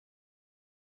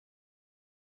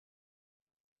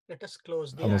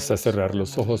Vamos a cerrar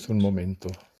los ojos un momento,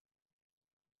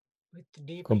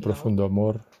 con profundo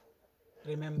amor,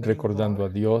 recordando a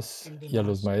Dios y a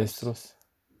los maestros.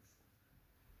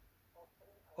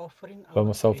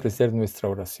 Vamos a ofrecer nuestra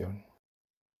oración.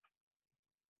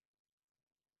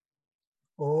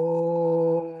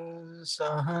 Om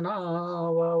Sahana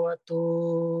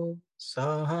Vavatu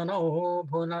Sahano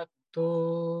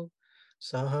Bhunaktu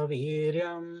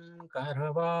Sahaviryam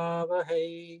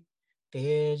Karavavahai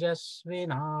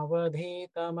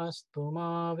Tejasvinavadhitamastu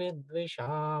ma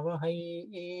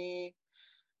vidvishavahai.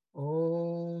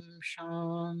 Om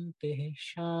Shanti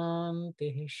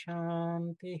Shanti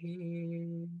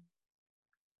Shanti.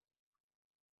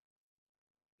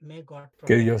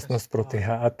 Que Dios nos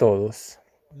proteja a todos,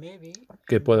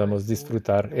 que podamos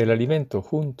disfrutar el alimento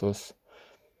juntos,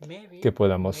 que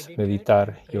podamos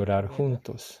meditar y orar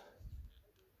juntos,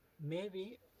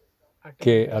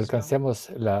 que alcancemos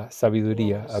la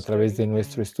sabiduría a través de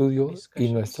nuestro estudio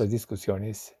y nuestras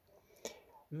discusiones,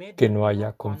 que no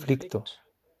haya conflicto,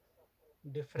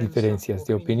 diferencias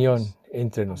de opinión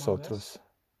entre nosotros,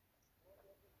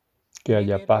 que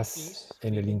haya paz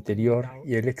en el interior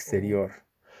y el exterior.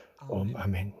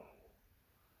 Amén.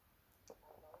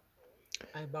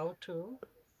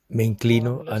 Me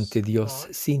inclino ante Dios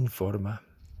sin forma.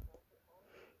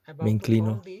 Me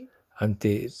inclino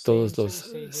ante todos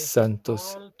los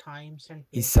santos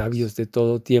y sabios de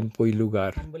todo tiempo y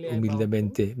lugar.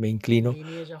 Humildemente me inclino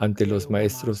ante los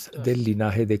maestros del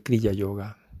linaje de Kriya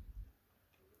Yoga,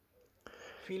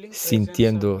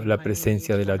 sintiendo la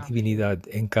presencia de la divinidad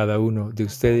en cada uno de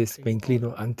ustedes. Me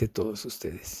inclino ante todos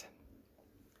ustedes.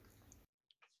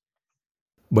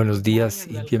 Buenos días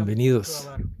y bienvenidos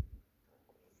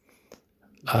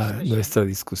a nuestra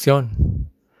discusión,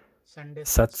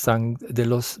 Satsang de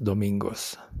los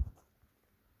domingos.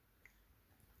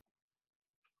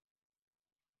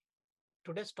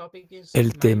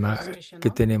 El tema que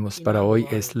tenemos para hoy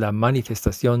es la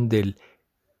manifestación del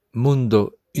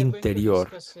mundo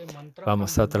interior.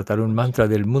 Vamos a tratar un mantra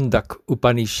del Mundak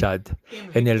Upanishad.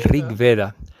 En el Rig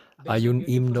Veda hay un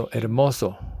himno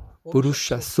hermoso,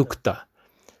 Purusha Sukta,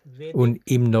 un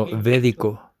himno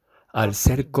védico al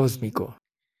ser cósmico.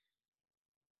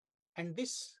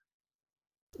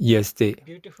 Y esta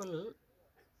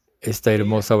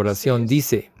hermosa oración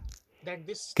dice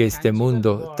que este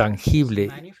mundo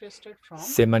tangible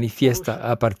se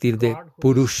manifiesta a partir de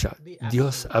Purusha,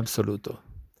 Dios absoluto.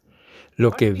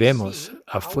 Lo que vemos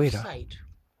afuera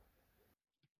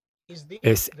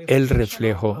es el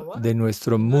reflejo de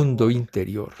nuestro mundo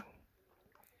interior.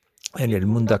 En el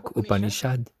Mundak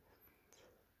Upanishad,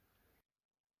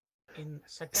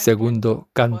 segundo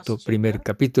canto, primer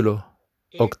capítulo,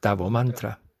 octavo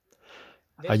mantra,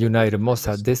 hay una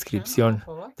hermosa descripción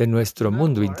de nuestro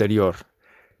mundo interior,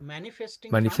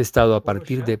 manifestado a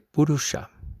partir de Purusha.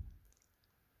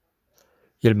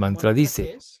 Y el mantra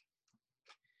dice: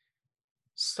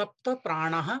 Sapta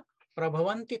pranaha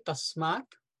prabhavanti tasmat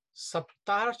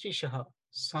saptarchishaha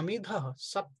samidha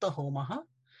sapta homaha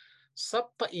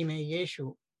sapta ime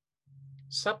yeshu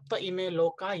sapta ime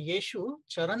loka yeshu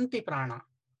charanti prana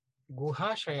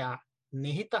guhashaya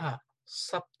nihitaha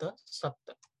sapta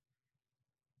sapta.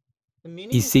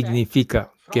 Y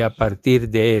significa que a partir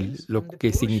de él, lo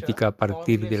que significa a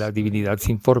partir de la divinidad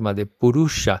sin forma de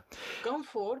Purusha,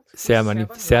 se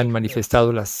han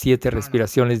manifestado las 7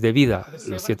 respiraciones de vida,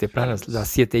 los 7 pranas, las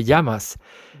 7 llamas,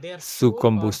 su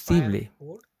combustible,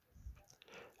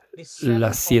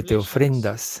 las 7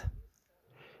 ofrendas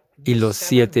y los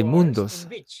 7 mundos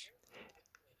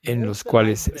en los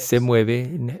cuales se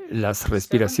mueven las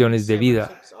respiraciones de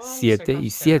vida, 7 y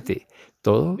 7.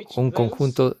 Todo un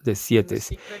conjunto de 7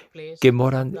 que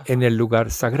moran en el lugar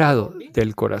sagrado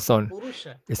del corazón.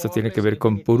 Esto tiene que ver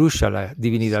con Purusha, la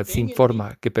divinidad sin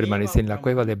forma que permanece en la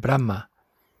cueva de Brahma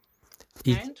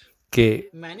y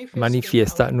que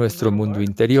manifiesta nuestro mundo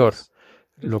interior,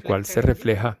 lo cual se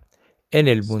refleja en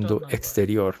el mundo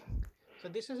exterior.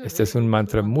 Este es un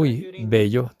mantra muy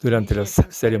bello. Durante las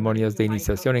ceremonias de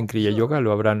iniciación en Kriya Yoga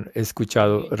lo habrán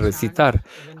escuchado recitar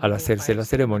al hacerse la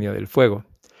ceremonia del fuego.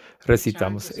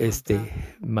 Recitamos este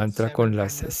mantra con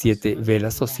las 7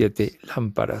 velas o 7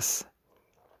 lámparas.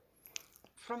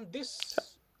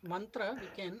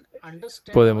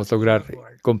 Podemos lograr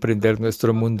comprender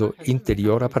nuestro mundo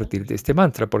interior a partir de este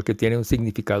mantra porque tiene un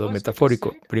significado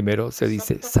metafórico. Primero se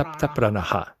dice Sapta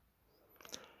Pranaha.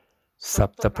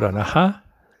 Sapta Pranaha,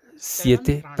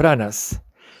 7 pranas.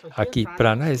 Aquí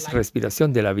prana es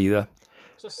respiración de la vida.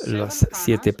 Los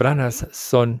 7 pranas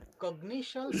son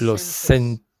los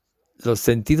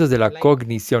sentidos de la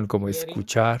cognición, como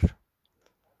escuchar,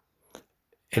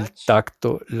 el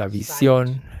tacto, la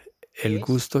visión, el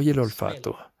gusto y el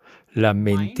olfato, la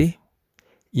mente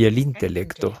y el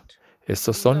intelecto.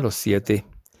 Estos son los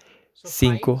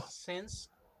 5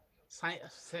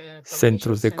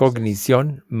 centros de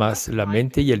cognición más la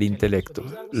mente y el intelecto,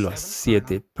 los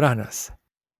 7 pranas.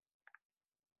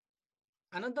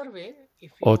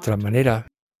 Otra manera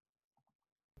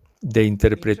de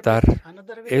interpretar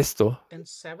esto,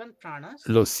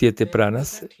 los 7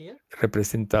 pranas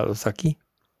representados aquí.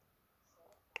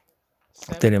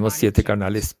 Tenemos 7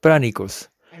 canales pránicos.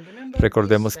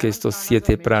 Recordemos que estos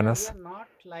 7 pranas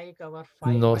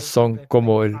no son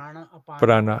como el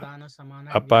prana,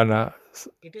 apana.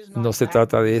 No se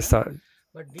trata de esa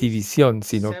división,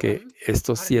 sino que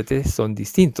estos 7 son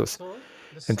distintos.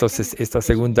 Entonces, esta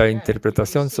segunda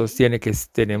interpretación sostiene que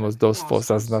tenemos 2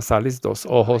 fosas nasales, 2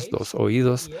 ojos, 2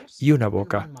 oídos y una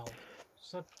boca.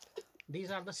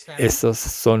 Esos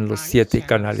son los 7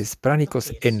 canales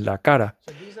pránicos en la cara.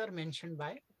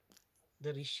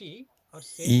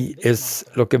 Y es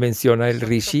lo que menciona el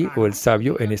Rishi o el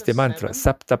sabio en este mantra,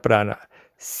 Sapta Prana,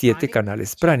 7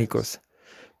 canales pránicos.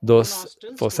 2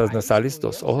 fosas nasales,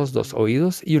 2 ojos, 2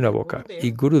 oídos y una boca.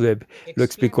 Y Gurudev lo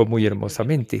explicó muy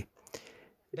hermosamente.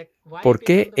 ¿Por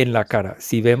qué en la cara?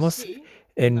 Si vemos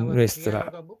en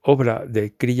nuestra obra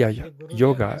de Kriya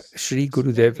Yoga, Sri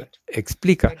Gurudev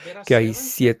explica que hay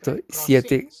 7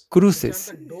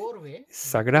 cruces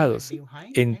sagrados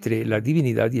entre la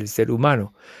divinidad y el ser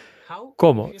humano.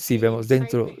 Como si vemos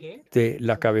dentro de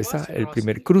la cabeza, el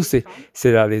primer cruce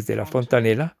se da desde la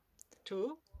fontanela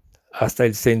hasta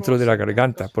el centro de la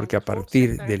garganta, porque a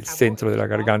partir del centro de la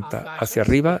garganta hacia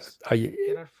arriba hay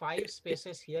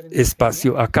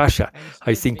espacio akasha,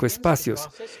 hay 5 espacios,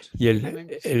 y el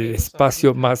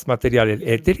espacio más material, el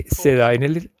éter, se da en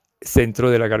el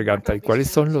centro de la garganta. ¿Y cuáles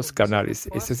son los canales?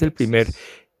 Ese es el primer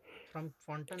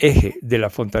eje de la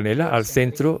fontanela al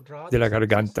centro de la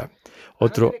garganta.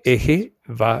 Otro eje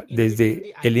va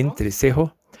desde el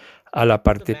entrecejo a la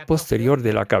parte posterior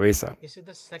de la cabeza.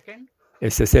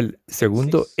 Ese es el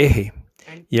segundo eje.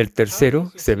 Y el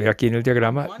tercero se ve aquí en el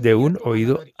diagrama de un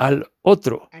oído al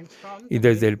otro. Y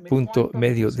desde el punto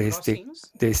medio de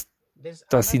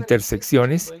estas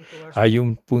intersecciones hay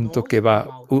un punto que va,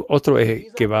 otro eje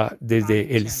que va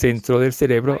desde el centro del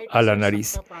cerebro a la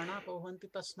nariz.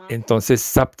 Entonces,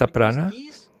 Sapta Prana,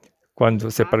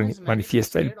 cuando se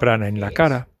manifiesta el prana en la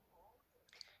cara,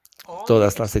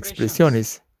 todas las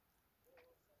expresiones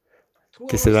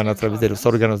que se dan a través de los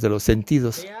órganos de los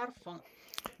sentidos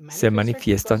se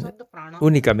manifiestan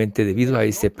únicamente debido a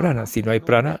ese prana. Si no hay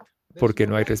prana, porque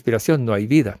no hay respiración, no hay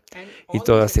vida. Y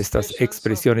todas estas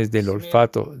expresiones del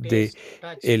olfato,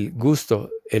 del gusto,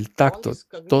 el tacto,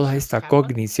 toda esta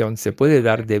cognición se puede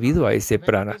dar debido a ese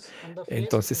prana.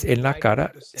 Entonces, en la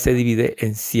cara se divide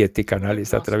en 7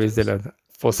 canales a través de las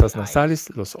fosas nasales,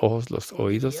 los ojos, los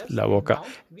oídos, la boca.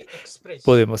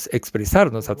 Podemos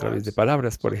expresarnos a través de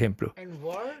palabras, por ejemplo.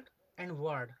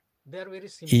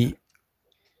 Y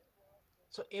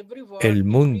el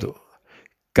mundo,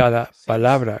 cada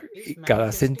palabra y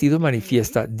cada sentido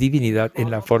manifiesta divinidad en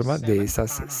la forma de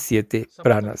esas 7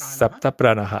 pranas, Sapta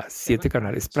Pranaha, 7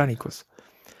 canales pránicos.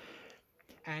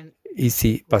 Y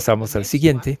si pasamos al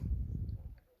siguiente,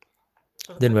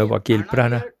 de nuevo aquí el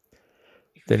prana,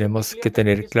 tenemos que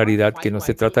tener claridad que no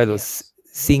se trata de los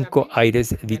 5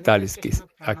 aires vitales, que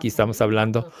aquí estamos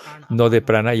hablando no de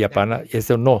prana y apana,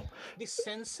 eso no.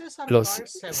 Los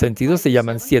sentidos se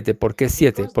llaman 7. ¿Por qué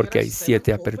 7? Porque hay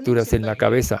 7 aperturas en la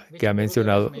cabeza que ha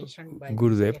mencionado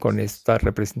Gurudev con esta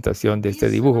representación de este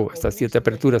dibujo. Estas 7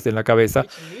 aperturas en la cabeza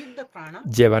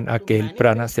llevan a que el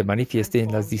prana se manifieste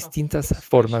en las distintas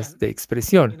formas de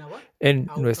expresión en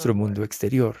nuestro mundo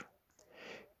exterior.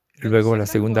 Luego la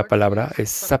segunda palabra es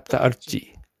Sapta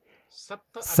Archi.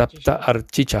 Sapta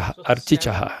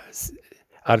Archichaha.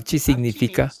 Archi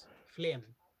significa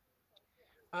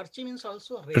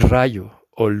rayo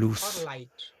o luz.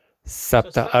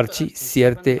 Sapta Archi,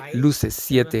 7 luces,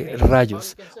 7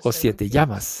 rayos o 7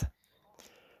 llamas.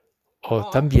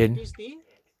 O también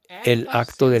el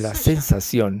acto de la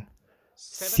sensación.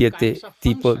 7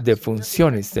 tipos de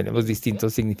funciones. Tenemos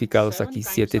distintos significados aquí,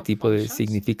 7 tipos de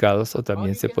significados, o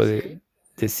también se puede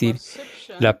decir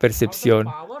la percepción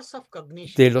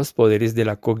de los poderes de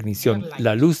la cognición,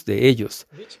 la luz de ellos,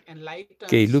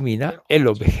 que ilumina el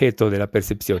objeto de la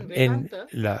percepción. En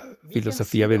la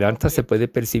filosofía Vedanta se puede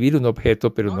percibir un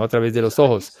objeto, pero no a través de los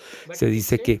ojos. Se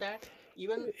dice que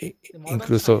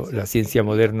incluso la ciencia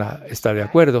moderna está de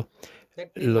acuerdo.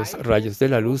 Los rayos de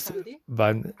la luz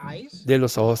van de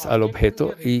los ojos al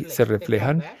objeto y se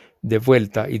reflejan de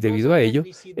vuelta, y debido a ello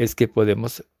es que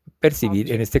podemos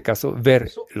percibir, en este caso,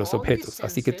 ver los objetos.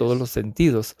 Así que todos los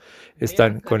sentidos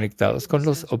están conectados con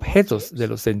los objetos de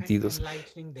los sentidos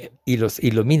y los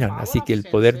iluminan. Así que el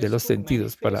poder de los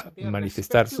sentidos para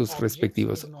manifestar sus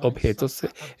respectivos objetos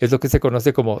es lo que se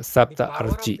conoce como Sapta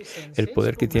Archi, el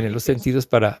poder que tienen los sentidos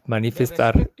para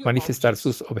manifestar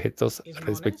sus objetos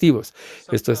respectivos.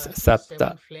 Esto es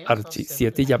Sapta Archi,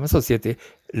 7 llamas o 7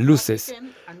 luces.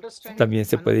 También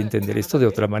se puede entender esto de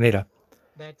otra manera.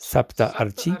 Sapta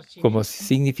Archi como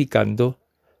significando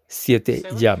 7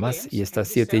 llamas, y estas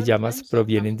 7 llamas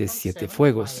provienen de 7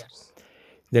 fuegos.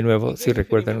 De nuevo, si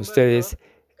recuerdan ustedes,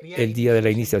 el día de la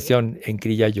iniciación en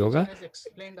Kriya Yoga,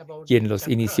 quien los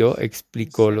inició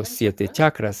explicó los 7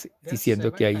 chakras,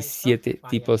 diciendo que hay 7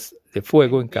 tipos de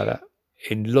fuego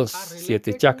en los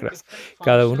 7 chakras,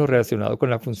 cada uno relacionado con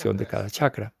la función de cada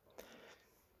chakra.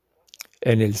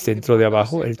 En el centro de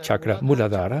abajo, el chakra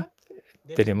Muladhara,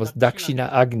 tenemos Dakshina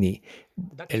Agni,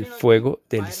 el fuego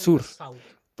del sur.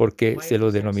 ¿Por qué se lo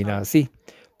denomina así?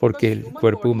 Porque el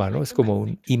cuerpo humano es como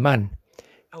un imán.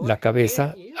 La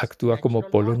cabeza actúa como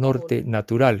polo norte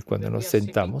natural. Cuando nos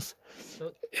sentamos,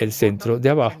 el centro de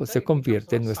abajo se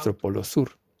convierte en nuestro polo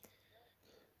sur.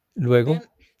 Luego,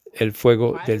 el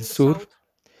fuego del sur,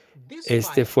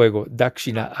 este fuego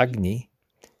Dakshina Agni,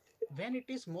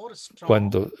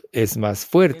 cuando es más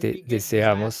fuerte,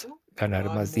 deseamos ganar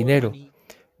más dinero,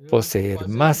 poseer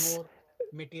más,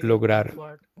 lograr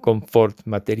confort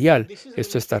material.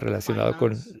 Esto está relacionado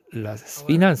con las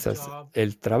finanzas,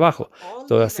 el trabajo,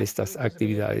 todas estas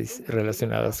actividades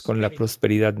relacionadas con la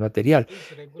prosperidad material.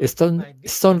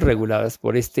 Son reguladas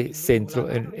por este centro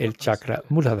en el chakra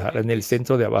Muladhara, en el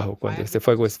centro de abajo. Cuando este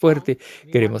fuego es fuerte,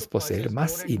 queremos poseer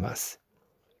más y más.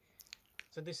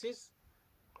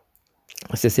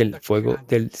 Ese es el fuego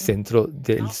del centro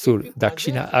del sur,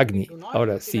 Dakshina Agni.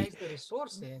 Ahora, si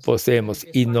poseemos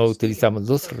y no utilizamos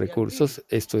los recursos,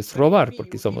 esto es robar,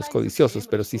 porque somos codiciosos,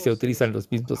 pero si se utilizan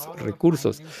los mismos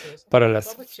recursos para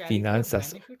las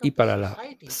finanzas y para la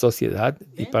sociedad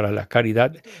y para la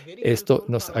caridad, esto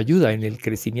nos ayuda en el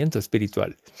crecimiento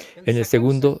espiritual. En el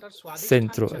segundo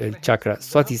centro, el chakra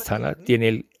Swadhisthana, tiene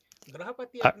el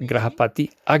Grahapati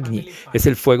Agni, es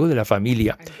el fuego de la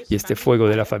familia, y este fuego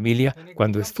de la familia,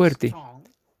 cuando es fuerte,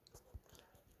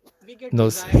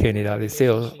 nos genera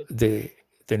deseo de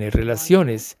tener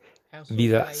relaciones,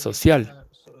 vida social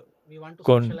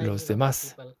con los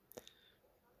demás.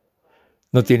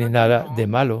 No tiene nada de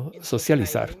malo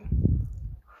socializar,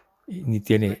 ni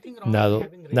tiene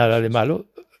nada de malo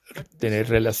tener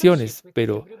relaciones,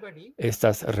 pero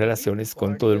estas relaciones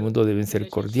con todo el mundo deben ser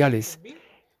cordiales,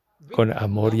 con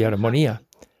amor y armonía.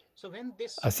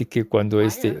 Así que cuando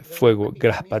este fuego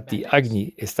Grahapati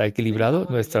Agni está equilibrado,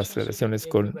 nuestras relaciones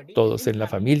con todos en la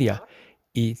familia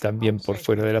y también por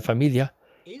fuera de la familia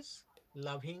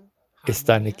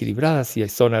están equilibradas y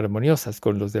son armoniosas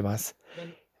con los demás.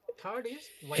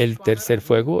 El tercer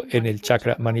fuego en el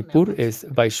chakra Manipur es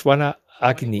Vaishwana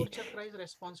Agni,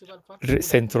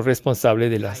 centro responsable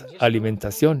de la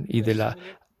alimentación y de la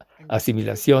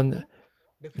asimilación,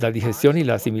 la digestión y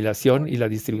la asimilación y la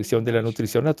distribución de la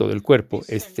nutrición a todo el cuerpo.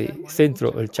 Este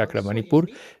centro, el chakra Manipur,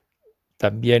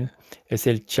 también es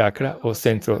el chakra o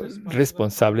centro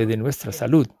responsable de nuestra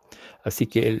salud. Así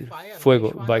que el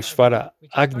fuego Vaishvara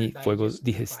Agni, fuego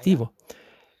digestivo,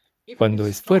 cuando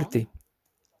es fuerte,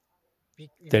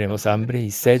 tenemos hambre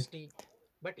y sed,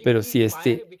 pero si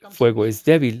este fuego es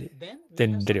débil,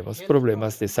 tendremos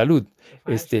problemas de salud.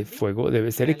 Este fuego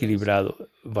debe ser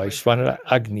equilibrado. Vaishvara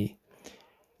Agni.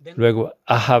 Luego,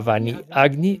 Ahavani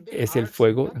Agni es el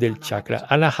fuego del chakra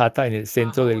Anahata en el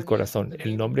centro del corazón.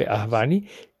 El nombre Ahavani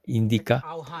indica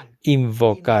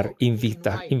invocar,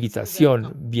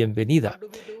 invitación, bienvenida.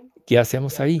 ¿Qué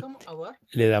hacemos ahí?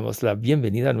 Le damos la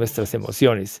bienvenida a nuestras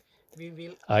emociones.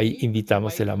 Ahí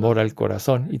invitamos el amor al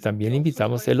corazón y también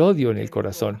invitamos el odio en el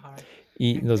corazón.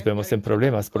 Y nos vemos en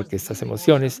problemas porque estas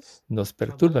emociones nos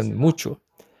perturban mucho.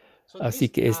 Así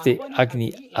que este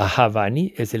Agni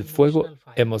Ahavani es el fuego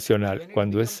emocional.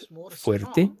 Cuando es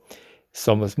fuerte,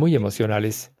 somos muy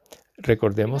emocionales.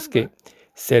 Recordemos que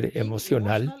ser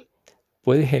emocional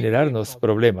puede generarnos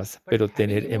problemas, pero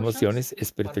tener emociones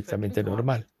es perfectamente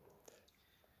normal.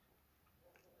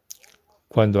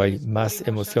 Cuando hay más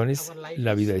emociones,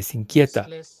 la vida es inquieta.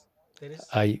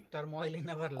 Hay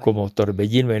como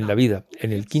torbellino en la vida.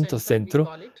 En el quinto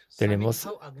centro tenemos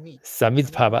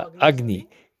Samidbhava Agni,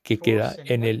 que queda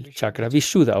en el chakra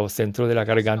Vishuddha o centro de la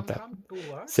garganta.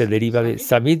 Se deriva de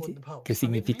Samid, que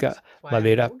significa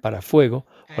madera para fuego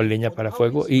o leña para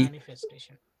fuego, y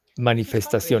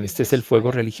manifestación. Este es el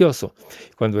fuego religioso.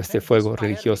 Cuando este fuego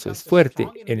religioso es fuerte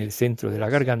en el centro de la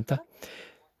garganta,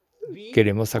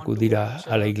 queremos acudir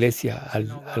a la iglesia,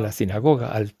 a la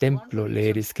sinagoga, al templo,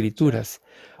 leer escrituras,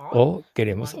 o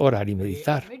queremos orar y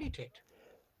meditar,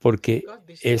 porque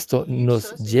esto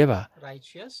nos lleva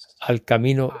al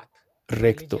camino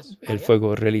recto, el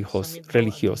fuego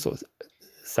religioso.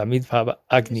 Samidbhava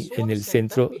Agni, en el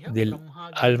centro del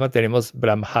alma tenemos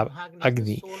Brahma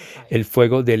Agni, el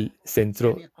fuego del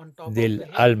centro del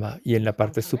alma, y en la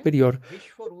parte superior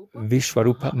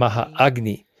Vishwarupa Maha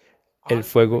Agni, el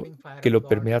fuego que lo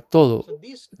permea todo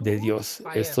de Dios.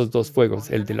 Estos dos fuegos,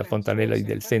 el de la fontanela y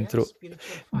del centro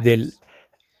del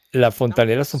la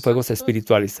fontanela, son fuegos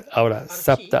espirituales. Ahora,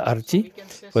 Sapta Archi,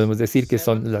 podemos decir que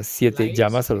son las 7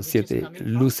 llamas o las 7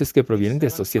 luces que provienen de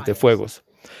estos 7 fuegos.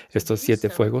 Estos 7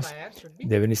 fuegos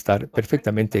deben estar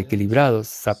perfectamente equilibrados.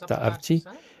 Sapta Archi.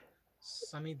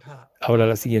 Ahora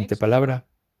la siguiente palabra.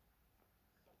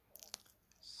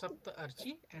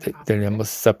 Tenemos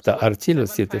Sapta Archi,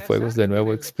 los 7 fuegos. De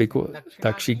nuevo explico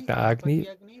Dakshina Agni.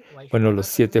 Bueno, los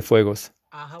 7 fuegos.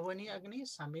 Ahavani Agni,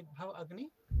 Samidbhav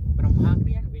Agni,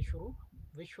 Brahmagni and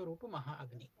Vishwarupa Maha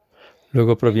Agni.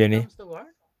 Luego proviene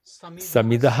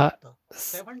Samidaha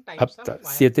Sapta,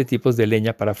 7 tipos de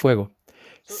leña para fuego.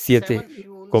 7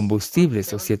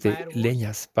 combustibles o 7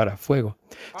 leñas para fuego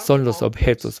son los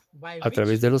objetos a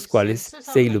través de los cuales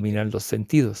se iluminan los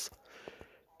sentidos.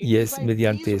 Y es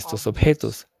mediante estos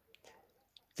objetos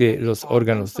que los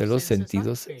órganos de los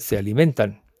sentidos se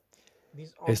alimentan.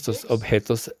 Estos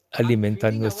objetos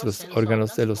alimentan nuestros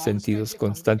órganos de los sentidos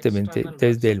constantemente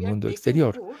desde el mundo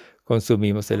exterior.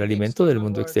 Consumimos el alimento del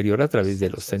mundo exterior a través de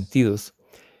los sentidos.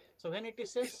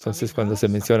 Entonces, cuando se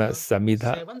menciona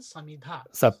Samidha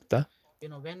Sapta,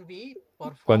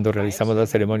 cuando realizamos la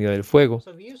ceremonia del fuego,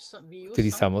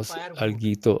 utilizamos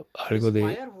algo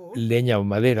de leña o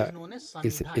madera.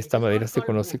 Esta madera se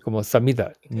conoce como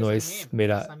Samidha. No es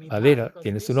mera madera,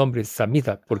 tiene su nombre,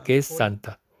 Samidha, porque es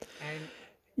santa.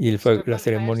 Y la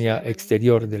ceremonia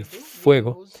exterior del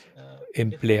fuego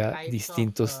emplea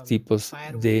distintos tipos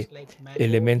de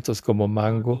elementos como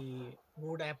mango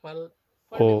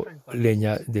o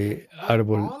leña de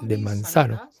árbol de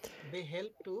manzano,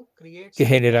 que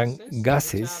generan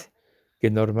gases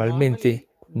que normalmente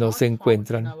no se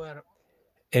encuentran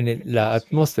en la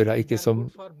atmósfera y que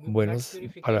son buenos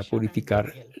para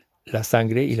purificar la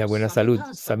sangre y la buena salud.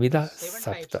 Samidha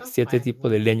Sapta, 7 tipos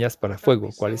de leñas para fuego.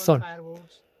 ¿Cuáles son?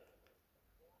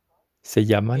 Se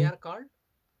llaman,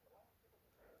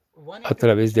 a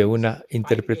través de una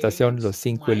interpretación, los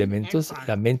 5 elementos,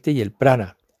 la mente y el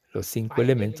prana. Los 5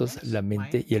 elementos, la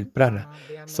mente y el prana,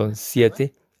 son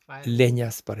 7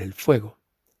 leñas para el fuego.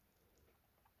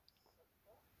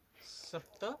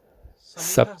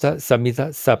 Sapta,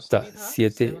 Samidha Sapta,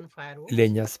 7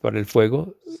 leñas para el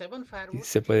fuego.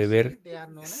 Se puede ver,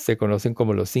 se conocen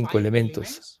como los 5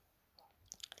 elementos.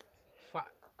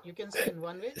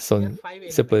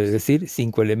 Se puede decir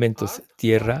 5 elementos: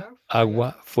 tierra,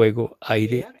 agua, fuego,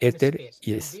 aire, éter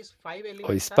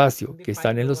o espacio, que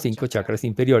están en los 5 chakras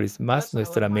inferiores, más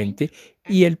nuestra mente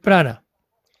y el prana.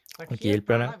 Aquí el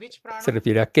prana se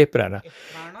refiere a qué prana.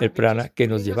 El prana que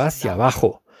nos lleva hacia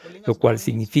abajo, lo cual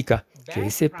significa que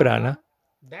ese prana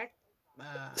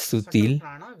sutil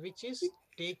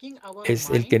es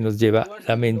el que nos lleva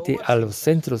la mente a los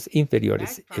centros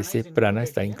inferiores. Ese prana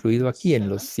está incluido aquí en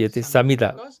los 7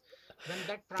 samidha,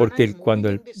 porque cuando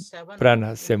el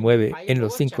prana se mueve en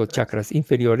los 5 chakras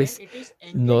inferiores,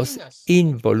 nos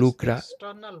involucra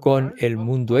con el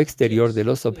mundo exterior de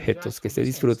los objetos que se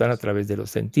disfrutan a través de los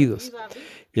sentidos.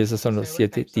 Y esos son los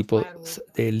 7 tipos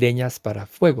de leñas para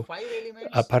fuego.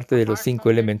 Aparte de los 5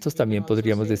 elementos, también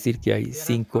podríamos decir que hay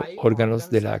 5 órganos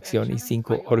de la acción y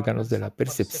 5 órganos de la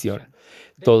percepción.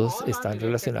 Todos están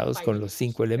relacionados con los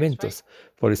 5 elementos.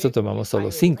 Por eso tomamos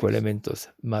solo 5 elementos,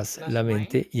 más la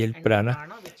mente y el prana,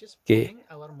 que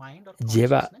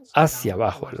lleva hacia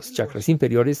abajo a los chakras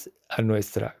inferiores a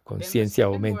nuestra conciencia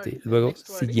o mente. Luego,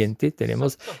 siguiente,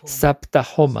 tenemos Sapta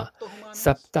Homa.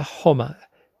 Sapta Homa.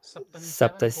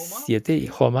 Sapta es 7 y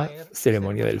Homa,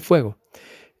 ceremonia del fuego.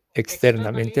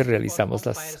 Externamente realizamos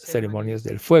las ceremonias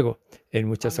del fuego en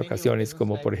muchas ocasiones,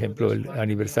 como por ejemplo el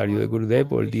aniversario de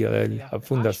Gurudev o el día de la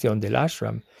fundación del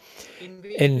ashram,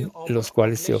 en los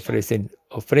cuales se ofrecen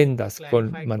ofrendas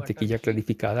con mantequilla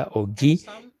clarificada o ghee.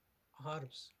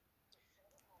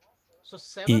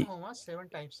 Y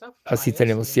así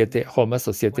tenemos 7 homas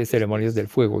o 7 ceremonias del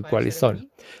fuego. ¿Y cuáles son?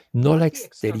 No la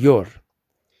exterior.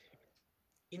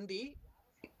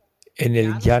 En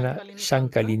el Jnana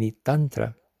Shankalini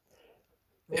Tantra,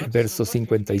 el verso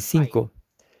 55,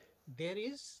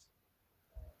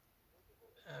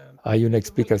 hay una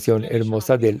explicación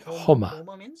hermosa del homa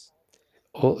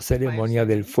o ceremonia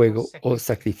del fuego o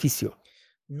sacrificio.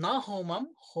 Na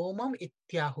homam homam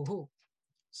ityahuhu.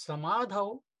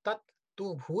 Samadhau tat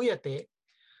tu bhuyate.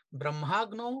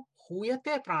 Brahmagno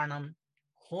huyate pranam.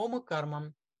 Homa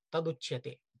karmam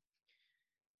taduchyate.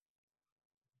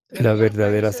 La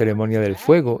verdadera ceremonia del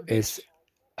fuego es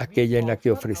aquella en la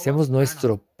que ofrecemos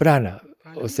nuestro prana,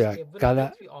 o sea,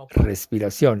 cada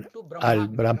respiración al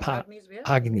Brahma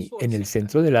Agni en el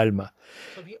centro del alma.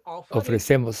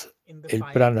 Ofrecemos el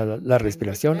prana, la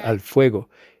respiración, al fuego,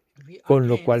 con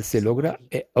lo cual se logra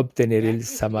obtener el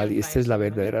samadhi. Esta es la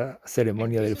verdadera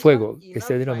ceremonia del fuego, que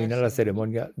se denomina la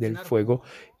ceremonia del fuego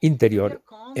interior,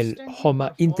 el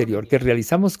homa interior, que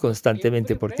realizamos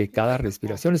constantemente porque cada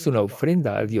respiración es una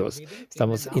ofrenda a Dios.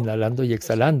 Estamos inhalando y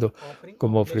exhalando,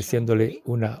 como ofreciéndole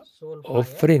una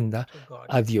ofrenda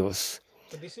a Dios.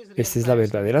 Esta es la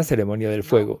verdadera ceremonia del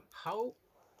fuego.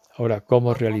 Ahora,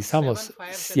 ¿cómo realizamos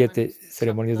 7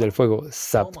 ceremonias del fuego?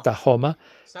 Saptahoma.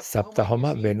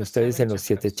 Saptahoma, ven ustedes en los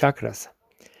 7 chakras.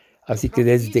 Así que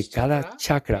desde cada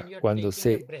chakra, cuando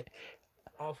se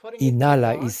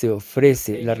inhala y se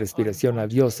ofrece la respiración a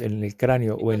Dios en el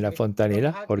cráneo o en la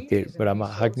fontanela, porque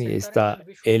Brahma Agni está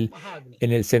en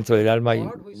el centro del alma y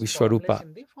Vishwarupa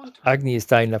Agni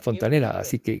está en la fontanela.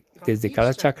 Así que desde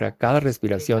cada chakra, cada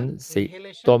respiración se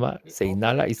toma, se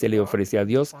inhala y se le ofrece a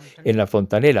Dios en la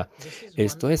fontanela.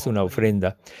 Esto es una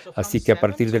ofrenda. Así que a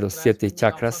partir de los 7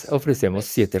 chakras ofrecemos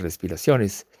 7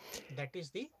 respiraciones.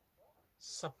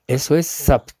 Eso es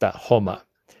Saptahoma.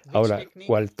 Ahora,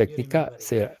 ¿cuál técnica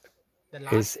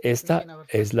es esta?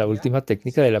 Es la última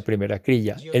técnica de la primera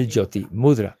kriya, el Jyoti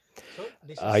Mudra.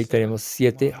 Ahí tenemos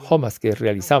 7 homas que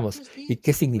realizamos. ¿Y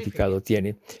qué significado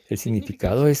tiene? El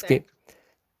significado es que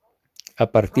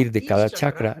a partir de cada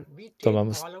chakra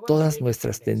tomamos todas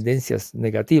nuestras tendencias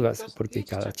negativas, porque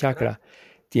cada chakra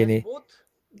tiene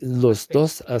los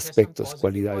 2 aspectos,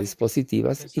 cualidades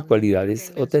positivas y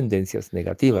cualidades o tendencias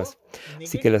negativas.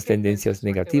 Así que las tendencias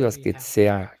negativas que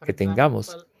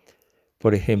tengamos,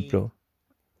 por ejemplo,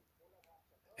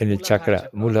 en el chakra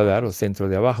Muladhara o centro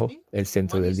de abajo, el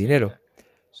centro del dinero.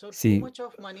 Si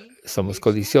somos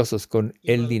codiciosos con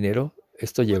el dinero,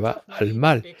 esto lleva al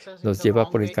mal, nos lleva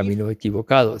por el camino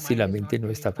equivocado si la mente no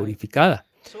está purificada.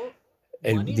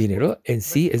 El dinero en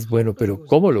sí es bueno, pero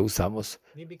 ¿cómo lo usamos?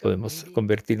 Podemos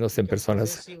convertirnos en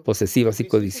personas posesivas y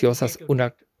codiciosas,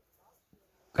 una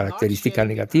característica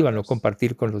negativa, no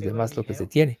compartir con los demás lo que se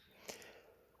tiene.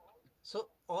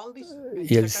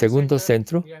 Y el segundo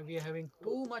centro,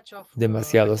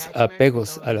 demasiados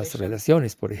apegos a las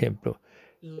relaciones, por ejemplo.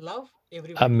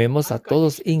 Amemos a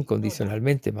todos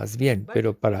incondicionalmente, más bien,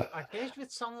 pero para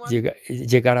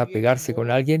llegar a pegarse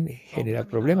con alguien genera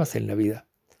problemas en la vida.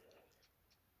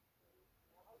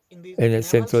 En el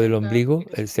centro del ombligo,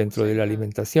 el centro de la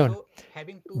alimentación.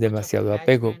 Demasiado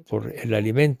apego por el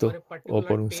alimento o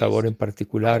por un sabor en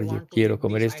particular. Yo quiero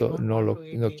comer esto, no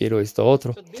quiero esto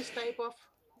otro.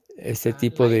 Este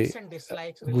tipo de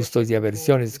gustos y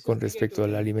aversiones con respecto a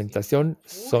la alimentación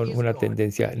son una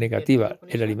tendencia negativa.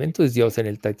 El alimento es Dios. En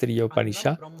el Taittiriya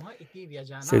Upanishad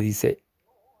se dice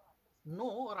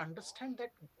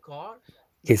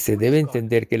que se debe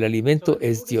entender que el alimento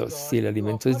es Dios. Si el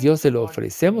alimento es Dios, se lo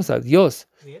ofrecemos a Dios.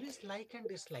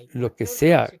 Lo que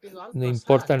sea, no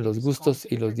importan los gustos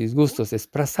y los disgustos, es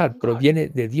prasad, proviene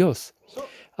de Dios.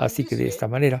 Así que de esta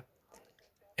manera,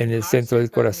 en el centro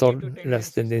del corazón,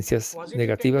 las tendencias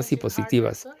negativas y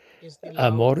positivas,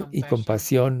 amor y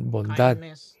compasión, bondad.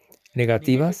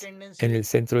 Negativas, en el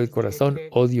centro del corazón,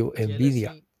 odio,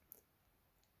 envidia.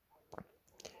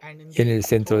 Y en el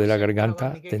centro de la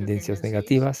garganta, tendencias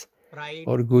negativas,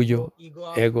 orgullo,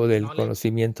 ego del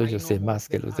conocimiento, yo sé más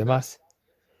que los demás.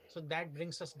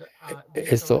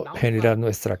 Esto genera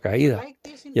nuestra caída.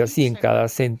 Y así en cada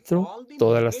centro,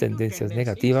 todas las tendencias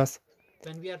negativas.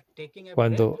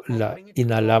 Cuando la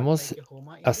inhalamos,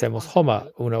 hacemos homa,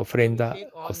 una ofrenda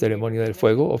o ceremonia del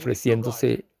fuego,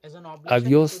 ofreciéndose a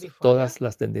Dios todas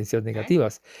las tendencias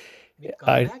negativas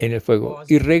en el fuego.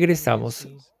 Y regresamos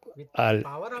al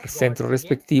centro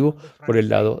respectivo por el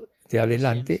lado de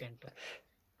adelante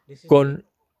con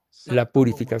la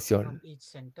purificación,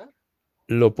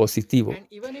 lo positivo.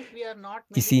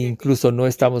 Y si incluso no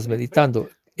estamos meditando,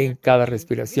 en cada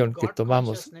respiración que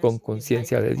tomamos con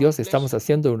conciencia de Dios, estamos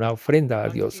haciendo una ofrenda a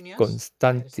Dios,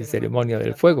 constante ceremonia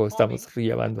del fuego estamos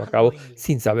llevando a cabo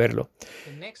sin saberlo.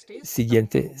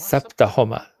 Siguiente,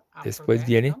 Saptahoma. Después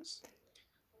viene,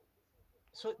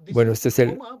 bueno, este es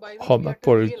el homa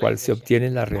por el cual se obtiene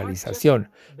la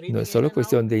realización. No es solo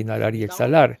cuestión de inhalar y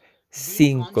exhalar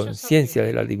sin conciencia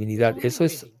de la divinidad. Eso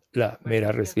es la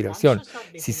mera respiración.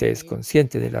 Si se es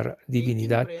consciente de la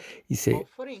divinidad y se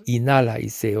inhala y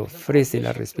se ofrece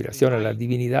la respiración a la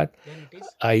divinidad,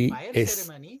 ahí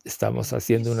estamos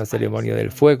haciendo una ceremonia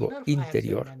del fuego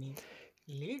interior,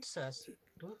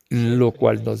 lo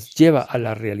cual nos lleva a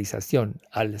la realización,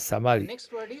 al samadhi.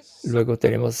 Luego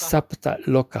tenemos Sapta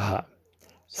Lokaha.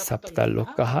 Sapta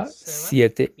Lokaha,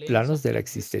 7 planos de la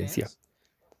existencia,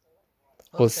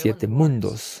 o 7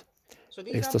 mundos.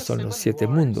 Estos son los 7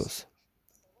 mundos,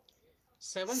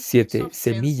 7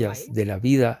 semillas de la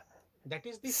vida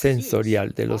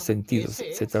sensorial de los sentidos.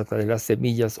 Se trata de las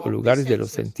semillas o lugares de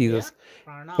los sentidos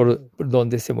por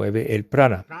donde se mueve el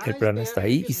prana. El prana está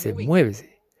ahí y se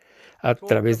mueve a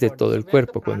través de todo el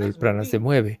cuerpo. Cuando el prana se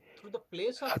mueve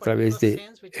a través del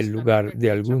lugar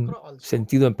de algún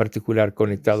sentido en particular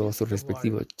conectado a su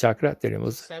respectivo chakra,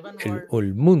 tenemos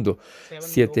el mundo,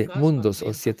 7 mundos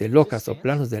o 7 lokas o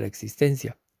planos de la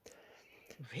existencia,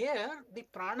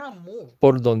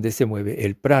 por donde se mueve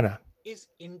el prana.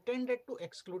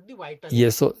 Y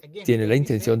eso tiene la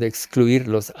intención de excluir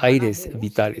los aires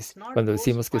vitales. Cuando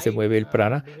decimos que se mueve el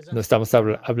prana, no estamos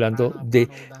hablando de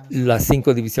las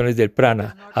 5 divisiones del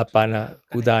prana, apana,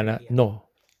 udana, no.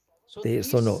 De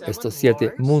eso no. Estos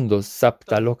 7 mundos,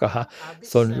 Sapta Lokaha,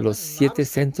 son los 7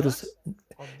 centros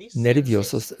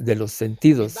nerviosos de los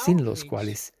sentidos, sin los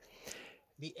cuales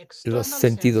los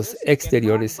sentidos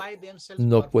exteriores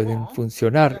no pueden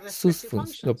funcionar,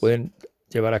 no pueden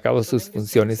llevar a cabo sus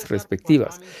funciones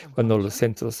respectivas. Cuando los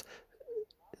centros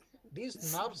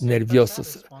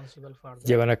nerviosos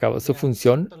llevan a cabo su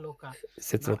función,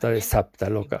 se trata de Sapta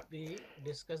Loka.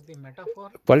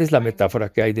 ¿Cuál es la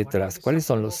metáfora que hay detrás? ¿Cuáles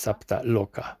son los Sapta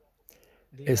Loka?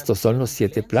 Estos son los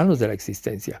 7 planos de la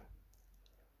existencia.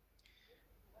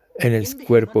 En el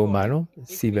cuerpo humano,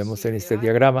 si vemos en este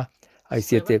diagrama, hay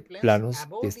 7 planos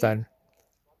que están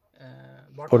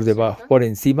por debajo, por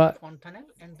encima,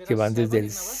 que van desde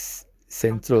el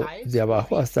centro de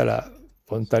abajo hasta la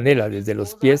fontanela, desde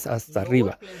los pies hasta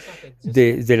arriba.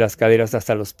 Desde las caderas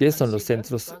hasta los pies son los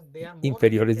centros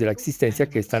inferiores de la existencia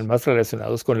que están más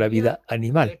relacionados con la vida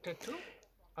animal.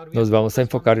 Nos vamos a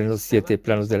enfocar en los 7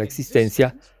 planos de la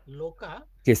existencia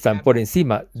que están por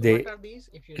encima de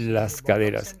las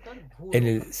caderas. En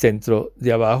el centro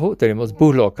de abajo tenemos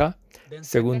Bhuloka,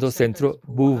 segundo centro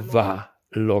Bhuva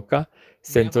Loka,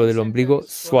 centro del ombligo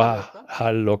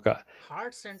Swaha Loka,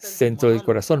 centro del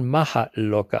corazón Maha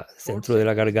Loka, centro de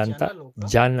la garganta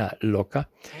Jana Loka,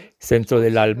 centro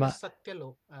del alma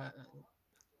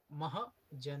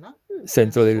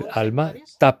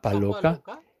Tapa Loka,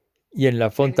 y en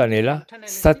la fontanela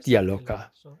Satya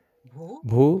Loka.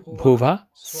 Bhuva,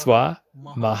 Swa,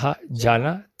 Maha,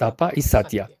 Jana, Tapa y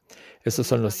Satya. Esos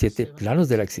son los 7 planos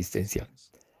de la existencia.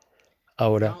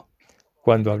 Ahora,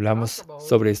 cuando hablamos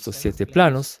sobre estos 7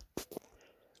 planos,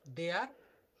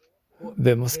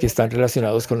 vemos que están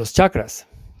relacionados con los chakras.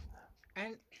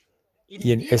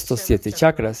 Y en estos 7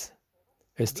 chakras,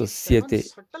 estos 7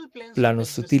 planos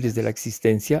sutiles de la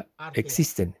existencia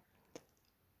existen.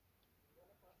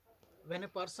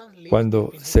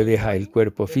 Cuando se deja el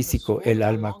cuerpo físico, el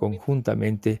alma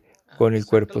conjuntamente con el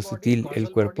cuerpo sutil, el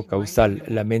cuerpo causal,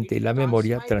 la mente y la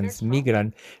memoria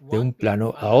transmigran de un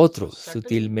plano a otro.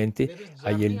 Sutilmente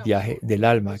hay el viaje del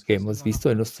alma que hemos visto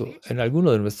en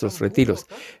alguno de nuestros retiros.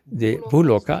 De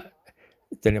Bhuloka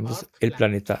tenemos el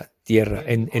planeta Tierra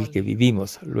en el que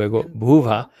vivimos. Luego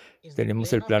Bhuva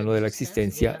tenemos el plano de la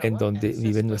existencia en donde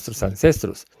viven nuestros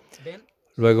ancestros.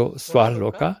 Luego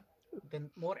Swaloka,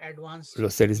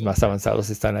 los seres más avanzados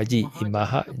están allí, y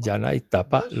Maha, Jana y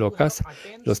Tapa Lokas,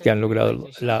 los que han logrado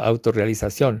la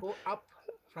autorrealización,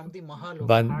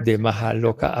 van de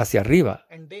Mahaloka hacia arriba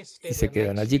y se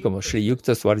quedan allí como Sri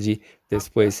Yukteswarji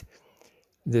después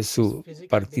de su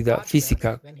partida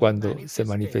física, cuando se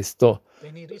manifestó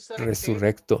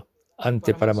resurrecto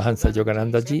ante Paramahansa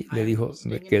Yoganandaji, le dijo: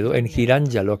 me quedo en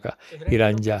Hiranya Loka.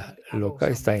 Hiranya Loka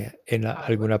está en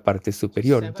alguna parte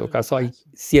superior. En todo caso, hay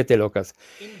 7 lokas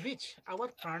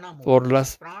por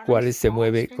las cuales se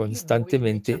mueve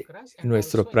constantemente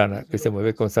nuestro prana, que se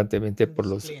mueve constantemente por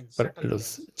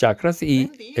los chakras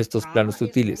y estos planos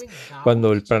sutiles.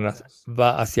 Cuando el prana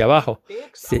va hacia abajo,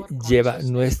 se lleva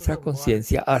nuestra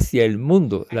conciencia hacia el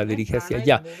mundo, la dirige hacia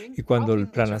allá. Y cuando el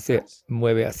prana se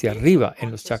mueve hacia arriba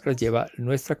en los chakras, lleva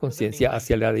nuestra conciencia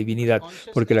hacia la divinidad,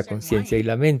 porque la conciencia y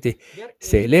la mente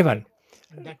se elevan.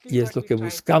 Y es lo que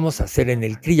buscamos hacer en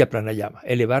el Kriya Pranayama,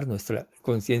 elevar nuestra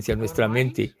conciencia, nuestra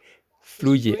mente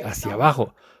fluye hacia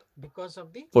abajo,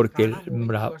 porque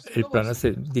el prana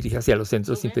se dirige hacia los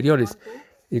centros inferiores.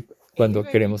 Y Cuando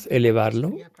queremos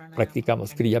elevarlo,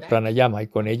 practicamos Kriya Pranayama y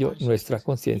con ello nuestra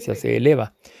conciencia se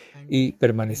eleva y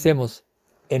permanecemos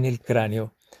en el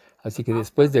cráneo. Así que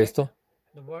después de esto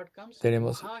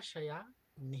tenemos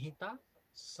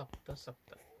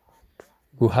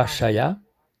Guhashaya.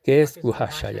 ¿Qué es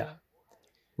Guhashaya?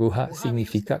 Guha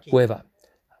significa cueva.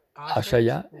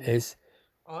 Ashaya es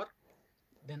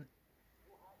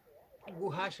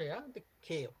Guhashaya, the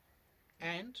cave,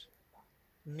 and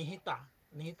Nihita.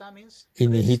 Nihita means y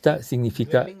Nihita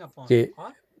significa que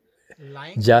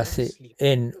yace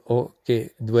en o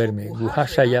que duerme.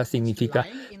 Guhashaya significa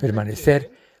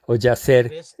permanecer o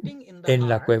yacer en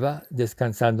la cueva,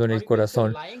 descansando en el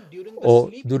corazón o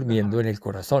durmiendo en el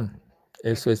corazón.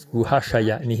 Eso es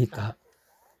Guhashaya Nihita.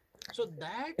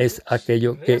 Es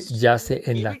aquello que yace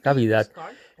en la cavidad,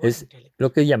 es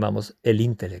lo que llamamos el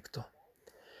intelecto.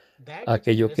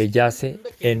 Aquello que yace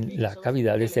en la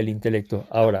cavidad es el intelecto.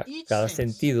 Ahora, cada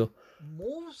sentido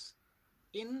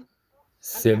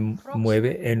se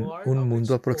mueve en un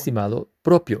mundo aproximado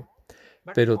propio,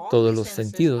 pero todos los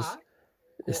sentidos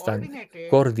están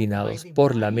coordinados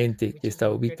por la mente que está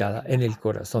ubicada en el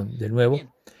corazón. De nuevo,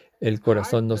 el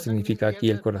corazón no significa aquí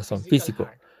el corazón físico,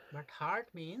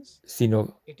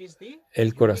 sino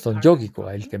el corazón yógico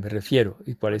al que me refiero.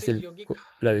 ¿Y cuál es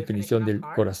la definición del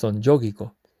corazón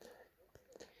yógico?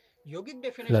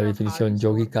 La definición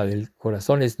yógica del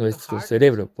corazón es nuestro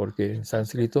cerebro, porque en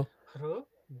sánscrito,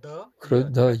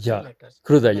 Krudaya,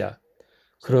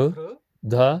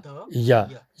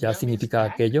 ya significa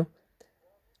aquello.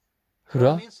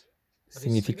 Hra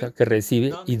significa que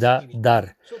recibe y da,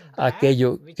 dar.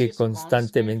 Aquello que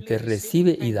constantemente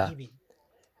recibe y da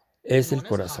es el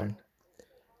corazón.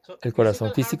 El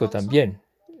corazón físico también.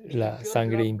 La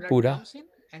sangre impura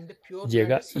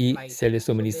llega y se le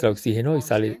suministra oxígeno y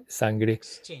sale sangre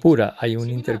pura. Hay un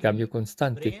intercambio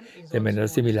constante. De manera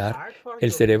similar,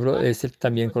 el cerebro es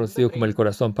también conocido como el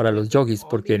corazón para los yogis,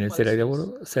 porque en el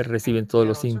cerebro se reciben todos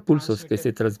los impulsos que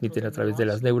se transmiten a través de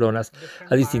las neuronas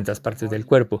a distintas partes del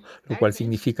cuerpo, lo cual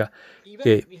significa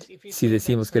que si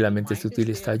decimos que la mente sutil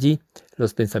está allí,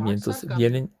 los pensamientos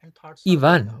vienen y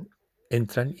van,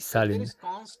 entran y salen.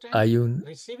 Hay un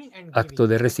acto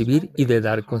de recibir y de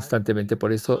dar constantemente.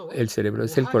 Por eso el cerebro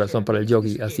es el corazón para el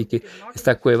yogi. Así que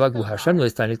esta cueva, Guhasha, no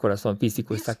está en el corazón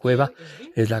físico. Esta cueva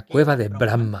es la cueva de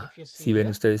Brahma. Si ven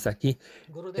ustedes aquí,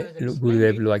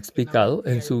 Gurudev lo ha explicado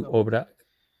en su obra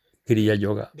Kriya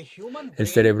Yoga. El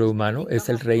cerebro humano es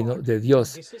el reino de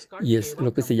Dios y es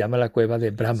lo que se llama la cueva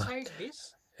de Brahma.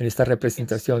 En esta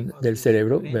representación del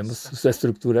cerebro vemos sus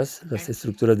estructuras, las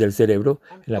estructuras del cerebro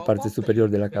en la parte superior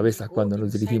de la cabeza. Cuando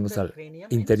nos dirigimos al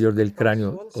interior del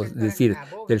cráneo, es decir,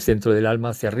 del centro del alma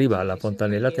hacia arriba, a la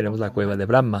fontanela, tenemos la cueva de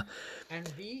Brahma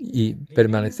y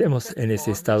permanecemos en ese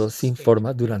estado sin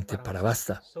forma durante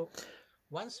Paravasta.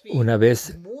 Una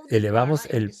vez elevamos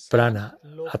el prana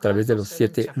a través de los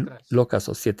 7 lokas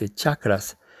o 7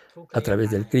 chakras, a través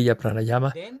del Kriya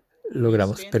Pranayama,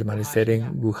 logramos permanecer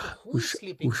en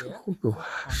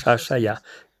Guhashaya.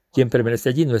 ¿Quién permanece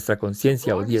allí? Nuestra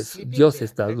conciencia o Dios. Dios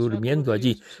está durmiendo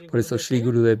allí. Por eso Sri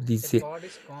Gurudev dice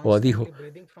o dijo,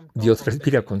 Dios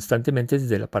respira constantemente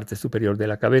desde la parte superior de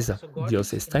la cabeza.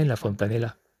 Dios está en la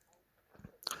fontanela.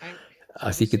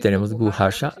 Así que tenemos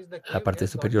Guhasha, la parte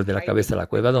superior de la cabeza, la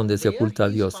cueva donde se oculta a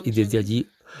Dios. Y desde allí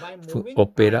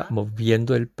opera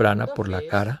moviendo el prana por la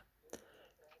cara,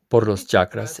 por los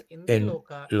chakras en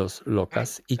los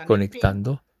lokas y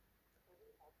conectando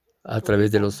a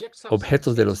través de los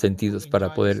objetos de los sentidos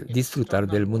para poder disfrutar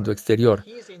del mundo exterior.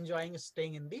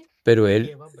 Pero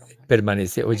él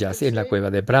permanece o yace en la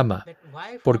cueva de Brahma.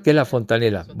 ¿Por qué la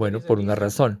fontanela? Bueno, por una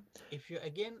razón.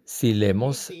 Si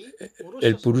leemos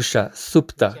el Purusha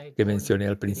Supta que mencioné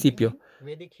al principio,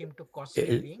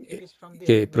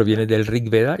 que proviene del Rig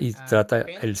Veda y trata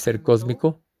el ser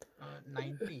cósmico,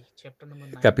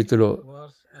 capítulo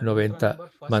 90,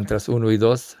 mantras 1 y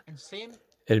 2,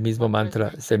 el mismo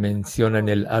mantra se menciona en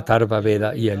el Atharva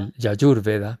Veda y el Yajur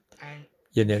Veda,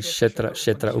 y en el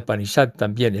Kshetra Upanishad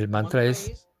también. El mantra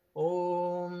es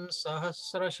Om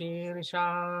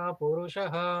Sahasrashirsha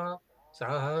Purushaha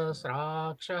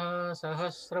Sahasraksha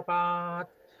Sahasrapat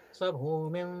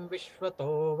Sabhumim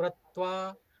Vishvato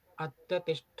Vratva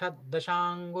Atyatishthad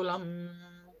Dashangulam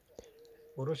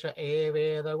Purusha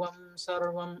Evedavam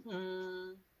Sarvam.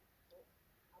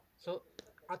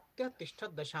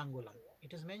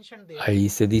 Ahí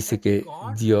se dice que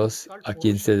Dios, a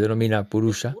quien se denomina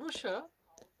Purusha,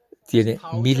 tiene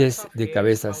miles de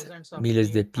cabezas,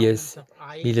 miles de pies,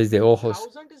 miles de ojos.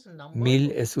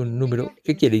 1000 es un número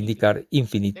que quiere indicar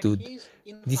infinitud,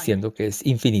 diciendo que es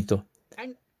infinito.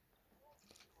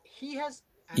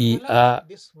 y ha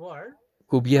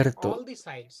cubierto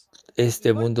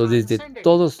este mundo desde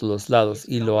todos los lados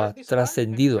y lo ha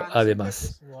trascendido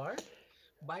además,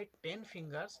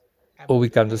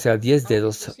 ubicándose a 10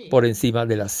 dedos por encima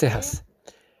de las cejas.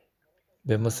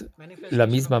 Vemos la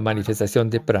misma manifestación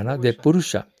de prana de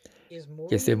Purusha,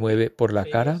 que se mueve por la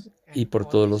cara y por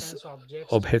todos los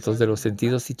objetos de los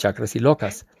sentidos y chakras y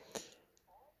lokas.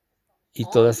 Y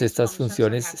todas estas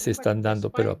funciones se están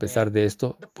dando, pero a pesar de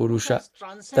esto, Purusha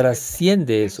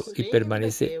trasciende eso y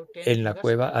permanece en la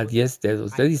cueva a 10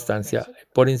 dedos de distancia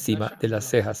por encima de las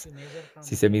cejas.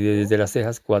 Si se mide desde las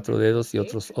cejas, 4 dedos y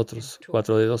otros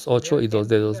 4 dedos, 8 y 2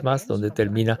 dedos más, donde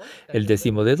termina el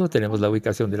 10º dedo, tenemos la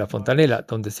ubicación de la fontanela,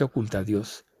 donde se oculta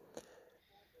Dios.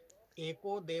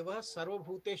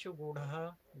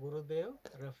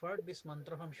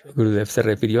 Gurudev se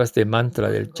refirió a este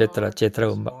mantra del Chetra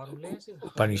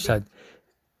Upanishad.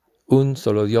 Un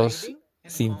solo Dios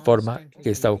sin forma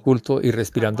que está oculto y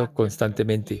respirando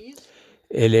constantemente.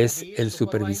 Él es el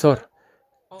supervisor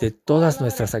de todas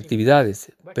nuestras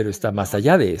actividades, pero está más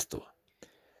allá de esto.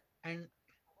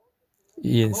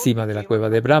 Y encima de la cueva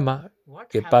de Brahma,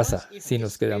 ¿qué pasa si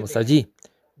nos quedamos allí?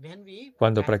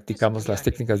 Cuando practicamos las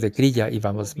técnicas de Kriya y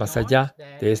vamos más allá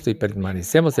de esto y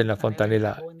permanecemos en la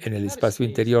fontanela, en el espacio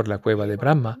interior, la cueva de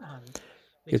Brahma,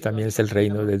 que también es el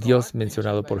reino de Dios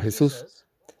mencionado por Jesús.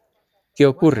 ¿Qué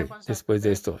ocurre después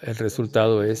de esto? El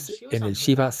resultado es en el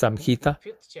Shiva Samhita,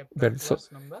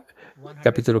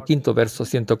 capítulo 5, verso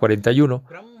 141.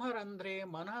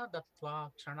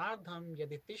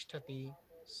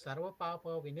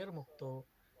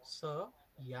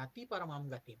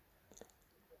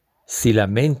 Si la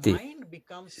mente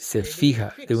se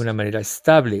fija de una manera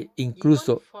estable,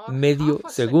 incluso medio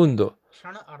segundo,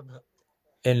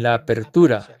 en la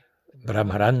apertura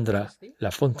Brahmarandra,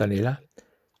 la fontanela,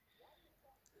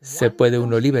 se puede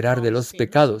uno liberar de los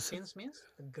pecados,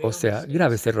 o sea,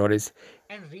 graves errores,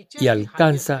 y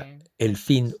alcanza el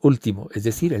fin último, es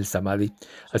decir, el samadhi.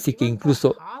 Así que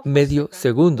incluso medio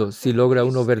segundo, si logra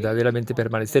uno verdaderamente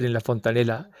permanecer en la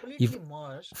fontanela y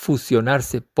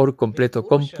fusionarse por completo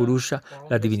con Purusha,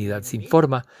 la divinidad sin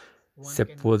forma, se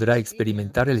podrá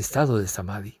experimentar el estado de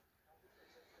samadhi.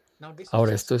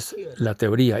 Ahora, esto es la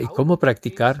teoría. ¿Y cómo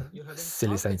practicar? Se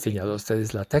les ha enseñado a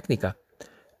ustedes la técnica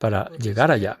para llegar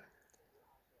allá.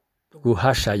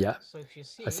 Guhashaya.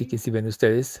 Así que si ven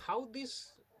ustedes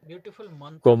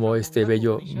como este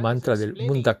bello mantra del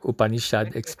Mundak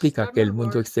Upanishad explica que el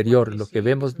mundo exterior, lo que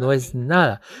vemos, no es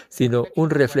nada, sino un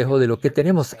reflejo de lo que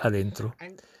tenemos adentro.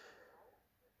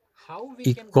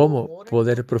 Y cómo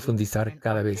poder profundizar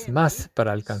cada vez más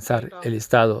para alcanzar el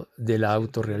estado de la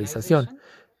autorrealización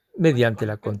mediante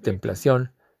la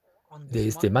contemplación de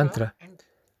este mantra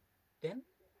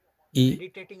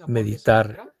y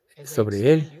meditar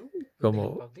sobre él,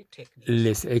 como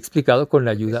les he explicado con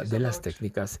la ayuda de las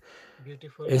técnicas.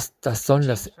 Estas son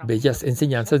las bellas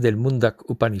enseñanzas del Mundak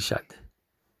Upanishad.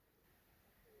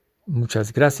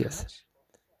 Muchas gracias.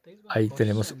 Ahí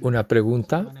tenemos una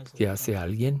pregunta que hace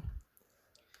alguien.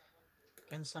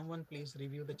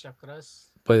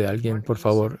 ¿Puede alguien, por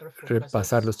favor,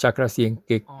 repasar los chakras y en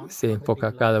qué se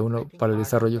enfoca cada uno para el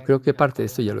desarrollo? Creo que parte de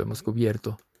esto ya lo hemos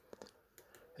cubierto.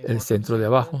 El centro de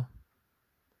abajo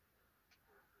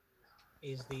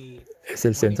es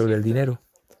el centro del dinero.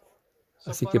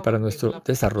 Así que para nuestro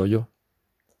desarrollo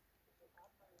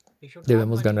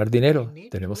debemos ganar dinero.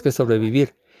 Tenemos que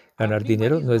sobrevivir. Ganar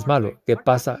dinero no es malo. ¿Qué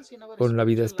pasa con la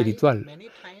vida espiritual?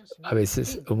 A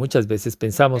veces o muchas veces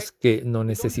pensamos que no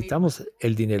necesitamos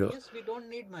el dinero.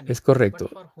 Es correcto.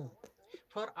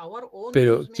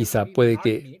 Pero quizá puede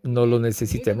que no lo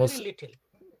necesitemos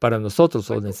para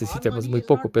nosotros o necesitemos muy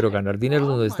poco, pero ganar dinero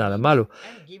no es nada malo.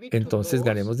 Entonces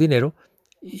ganemos dinero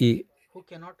y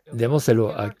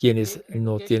démoselo a quienes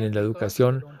no tienen la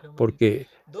educación porque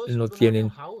no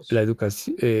tienen la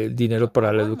dinero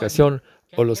para la educación,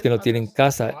 o los que no tienen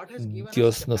casa.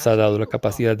 Dios nos ha dado la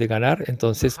capacidad de ganar.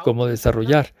 Entonces, ¿cómo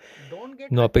desarrollar?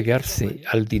 No apegarse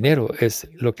al dinero es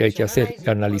lo que hay que hacer.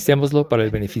 Canalicémoslo para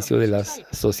el beneficio de la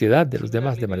sociedad, de los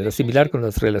demás, de manera similar con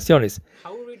las relaciones.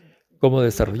 ¿Cómo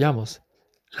desarrollamos?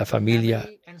 La familia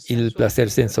y el placer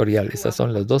sensorial. Esas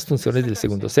son las dos funciones del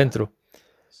segundo centro.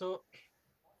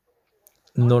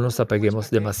 No nos apeguemos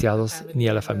demasiados ni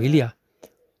a la familia,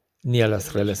 ni a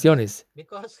las relaciones,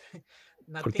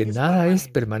 porque nada es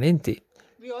permanente.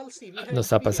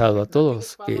 Nos ha pasado a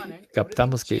todos que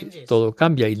captamos que todo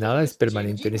cambia y nada es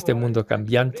permanente en este mundo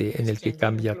cambiante en el que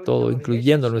cambia todo,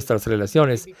 incluyendo nuestras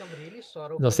relaciones.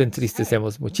 nos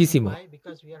entristecemos muchísimo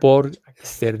por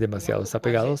ser demasiado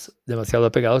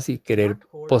apegados y querer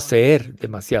poseer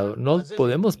demasiado. No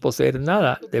podemos poseer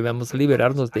nada, debemos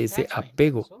liberarnos de ese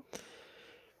apego,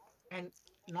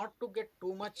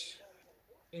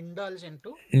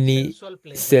 ni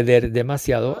ceder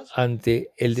demasiado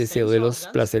ante el deseo de los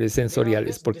placeres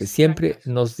sensoriales, porque siempre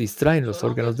nos distraen los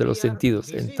órganos de los sentidos.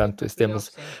 En tanto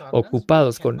estemos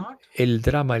ocupados con el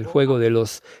drama, el juego de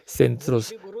los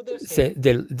centros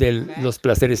de los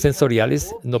placeres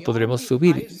sensoriales, no podremos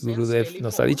subir. Gurudev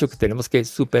nos ha dicho que tenemos que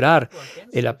superar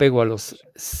el apego a los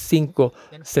 5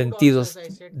 sentidos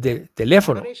del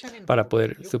teléfono para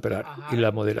poder superar. Y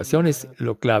la moderación es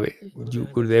lo clave.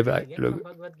 Gurudev lo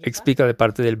explica de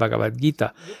parte del Bhagavad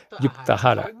Gita,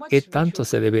 Yuktahara, qué tanto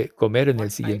se debe comer en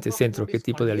el siguiente centro, qué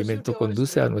tipo de alimento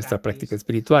conduce a nuestra práctica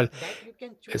espiritual.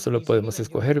 Eso lo podemos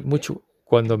escoger mucho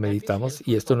cuando meditamos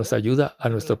y esto nos ayuda a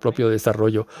nuestro propio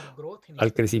desarrollo,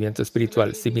 al crecimiento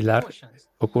espiritual. Similar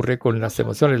ocurre con las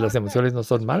emociones. Las emociones no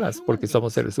son malas porque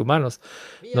somos seres humanos,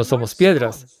 no somos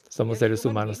piedras, somos seres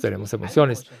humanos, tenemos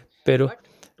emociones, pero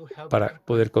para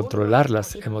poder controlar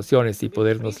las emociones y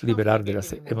podernos liberar de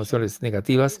las emociones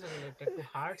negativas,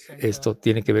 esto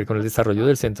tiene que ver con el desarrollo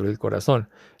del centro del corazón,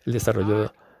 el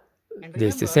desarrollo de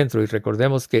este centro. Y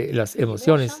recordemos que las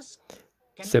emociones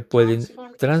se pueden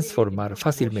transformar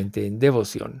fácilmente en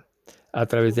devoción a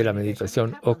través de la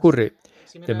meditación. Ocurre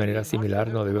de manera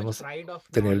similar. No debemos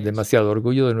tener demasiado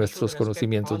orgullo de nuestros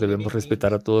conocimientos, debemos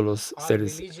respetar a todos los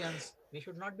seres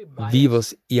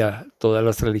vivos y a todas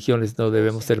las religiones. No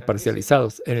debemos ser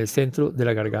parcializados. En el centro de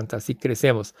la garganta así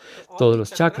crecemos. Todos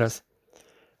los chakras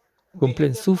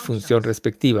cumplen su función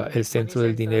respectiva: el centro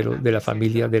del dinero, de la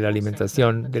familia, de la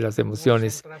alimentación, de las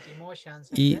emociones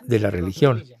y de la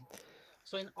religión.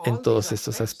 En todos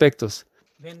estos aspectos,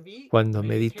 cuando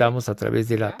meditamos a través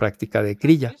de la práctica de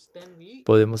Kriya,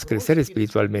 podemos crecer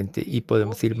espiritualmente y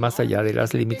podemos ir más allá de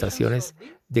las limitaciones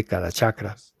de cada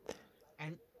chakra.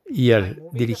 Y al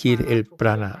dirigir el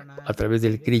prana a través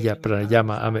del Kriya,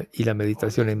 pranayama y la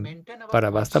meditación en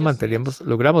Parabhasta,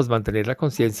 logramos mantener la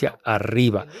conciencia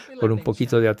arriba, con un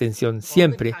poquito de atención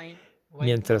siempre,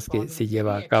 mientras que se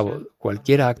lleva a cabo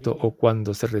cualquier acto o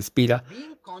cuando se respira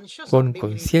con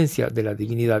conciencia de la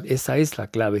divinidad. Esa es la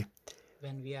clave.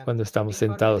 Cuando estamos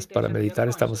sentados para meditar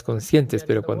estamos conscientes,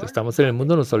 pero cuando estamos en el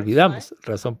mundo nos olvidamos,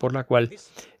 razón por la cual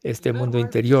este mundo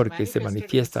interior que se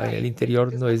manifiesta en el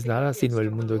interior no es nada sino el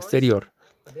mundo exterior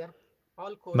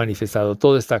manifestado.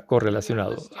 Todo está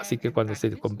correlacionado. Así que cuando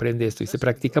se comprende esto y se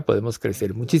practica, podemos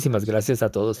crecer. Muchísimas gracias a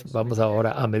todos. Vamos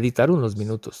ahora a meditar unos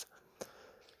minutos.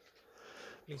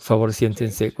 Por favor,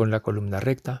 siéntense con la columna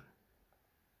recta.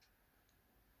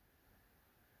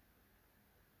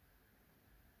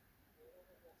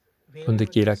 Donde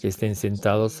quiera que estén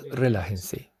sentados,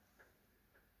 relájense.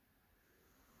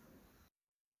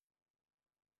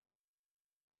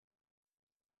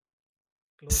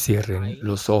 Cierren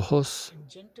los ojos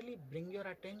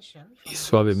y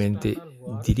suavemente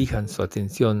dirijan su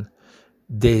atención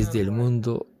desde el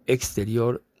mundo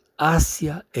exterior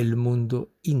hacia el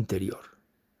mundo interior.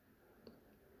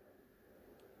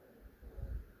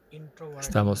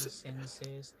 Estamos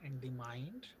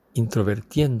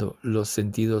introvertiendo los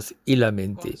sentidos y la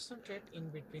mente.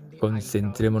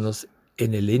 Concentrémonos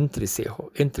en el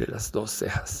entrecejo, entre las dos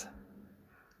cejas.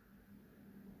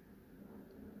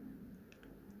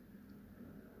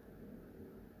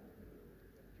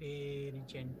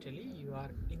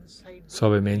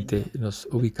 Suavemente nos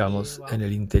ubicamos en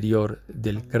el interior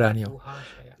del cráneo,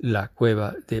 la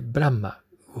cueva de Brahma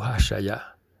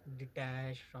Guhashaya.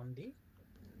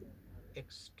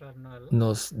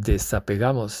 Nos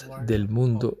desapegamos del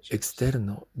mundo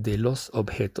externo, de los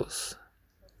objetos.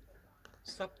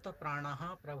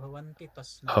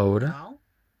 Ahora,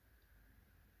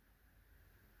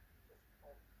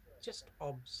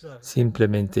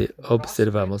 simplemente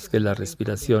observamos que la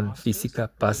respiración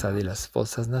física pasa de las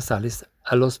fosas nasales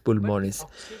a los pulmones.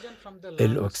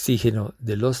 El oxígeno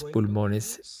de los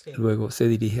pulmones luego se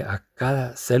dirige a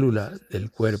cada célula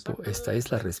del cuerpo. Esta es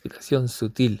la respiración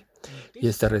sutil. Y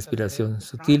esta respiración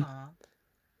sutil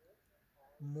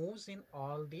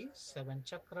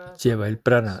lleva el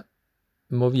prana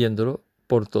moviéndolo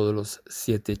por todos los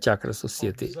 7 chakras o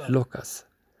 7 lokas.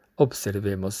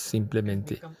 Observemos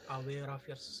simplemente,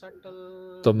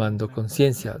 tomando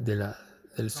conciencia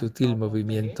del sutil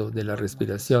movimiento de la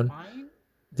respiración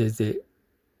desde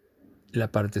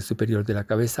la parte superior de la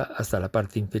cabeza hasta la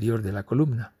parte inferior de la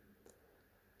columna.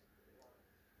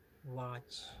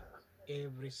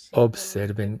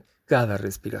 Observen cada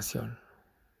respiración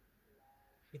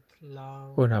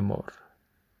con amor.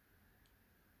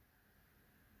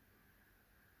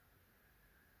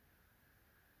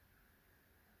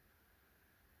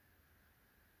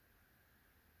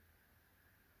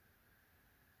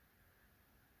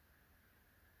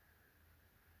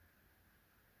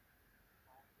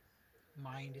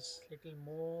 mind is little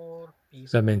more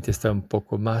La peaceful mente está now. un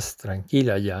poco más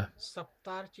tranquila ya.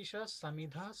 Saptarchisha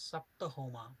Samidha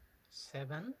Saptahoma.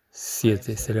 7, 5,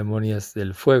 7 7. ceremonias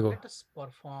del fuego. Let us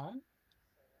perform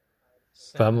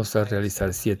 7, Vamos a 5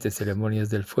 realizar 7 ceremonies. ceremonias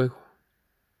del fuego.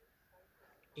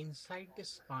 Inside the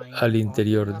spine, Al all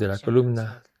interior de nerve la channels columna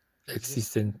are existing.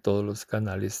 existen todos los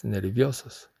canales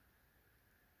nerviosos.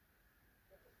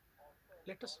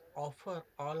 Let us offer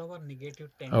all our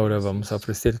negative Ahora vamos a tendencies,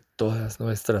 ofrecer todas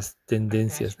nuestras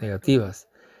tendencias attachment to the negativas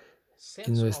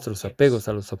y sense nuestros objects. apegos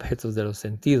a los objetos de los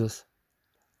sentidos,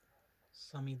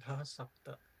 Samidha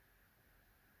Sapta.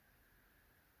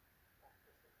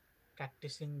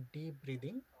 Practicing deep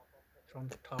breathing from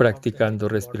the top of the head practicando to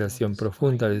bottom of the respiración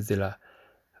profunda spine. desde la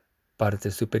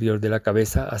parte superior de la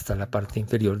cabeza hasta la parte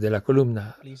inferior de la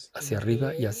columna, Please hacia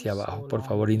arriba y inhale hacia abajo. so Por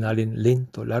favor, longly. inhalen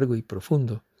lento, largo y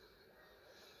profundo.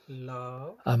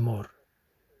 Love. Amor.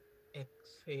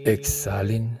 Exhale.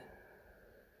 Exhalen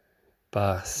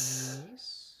paz.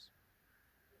 Peace.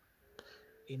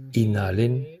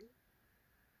 Inhalen Inhale.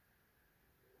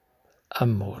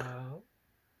 amor. Love.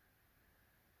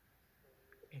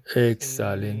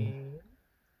 Exhalen Exhale.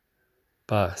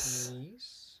 paz.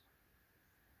 Peace.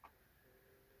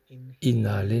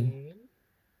 Inhalen Inhale.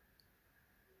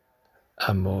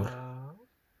 amor. Love.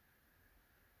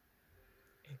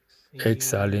 Exhalen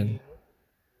Exhale.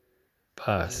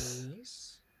 paz.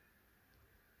 Peace.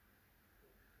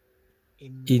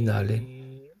 Inhalen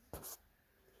Inhale.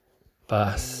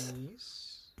 paz.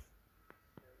 Peace.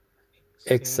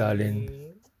 Exhalen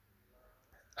Exhale.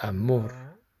 amor.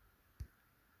 Love.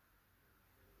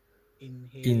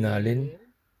 Inhalen Inhale.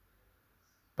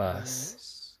 paz.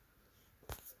 Peace.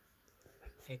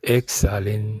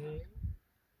 Exhalen Exhale.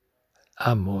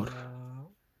 amor.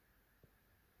 Love.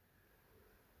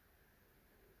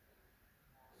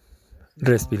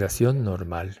 Respiración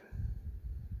normal.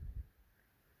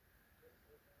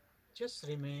 Just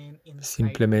remain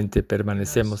inside the Simplemente inner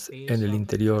permanecemos space en el of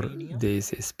interior cranium, de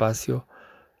ese espacio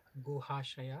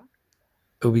Guhashaya,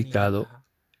 ubicado Nihataha,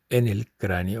 en el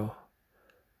cráneo.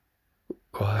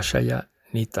 Kohashaya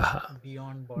Nitaha.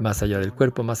 beyond body, Más allá del beyond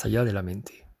cuerpo, mind, más allá de la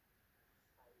mente.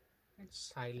 and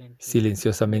silently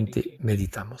Silenciosamente meditate.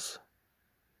 meditamos.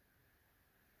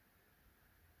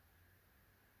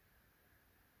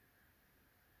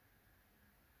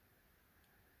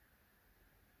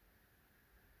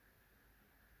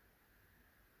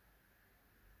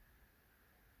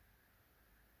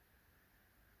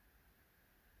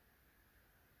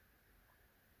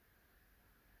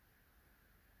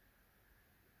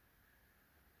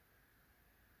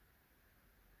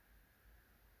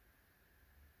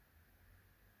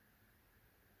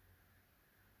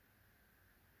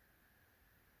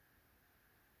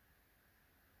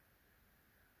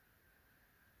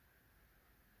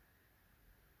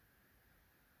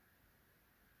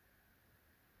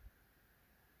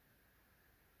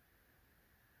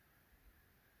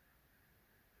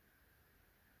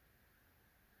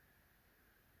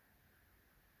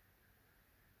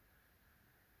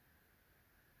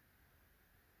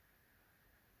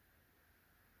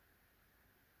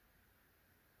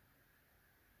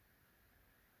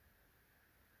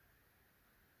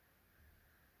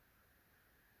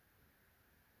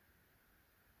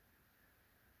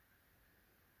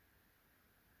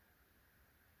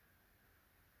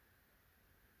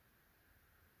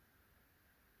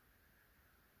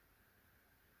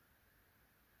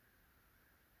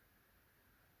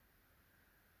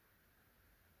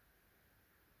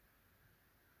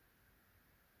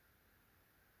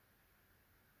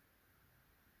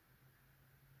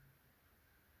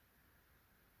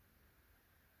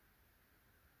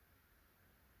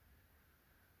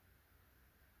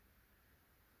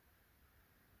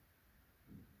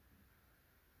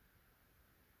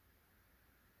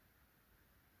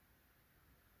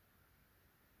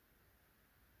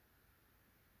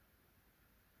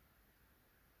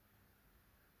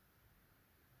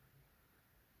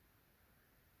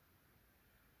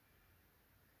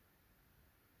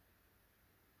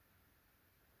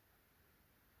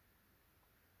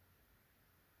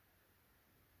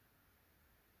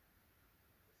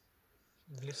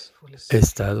 Blissful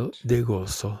Estado state, de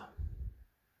gozo.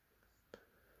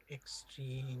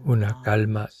 extreme Una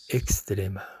calma calmness.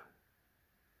 extrema.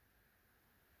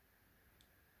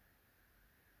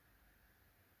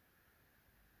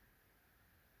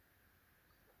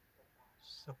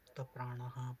 Sapta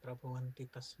pranaha prabhavanti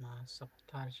tasma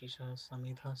saptarshisa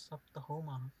samidha sapta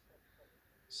homa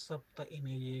sapta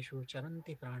imeyeshu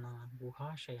charanti prana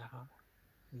guhashayaha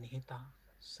nihita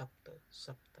sapta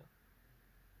sapta.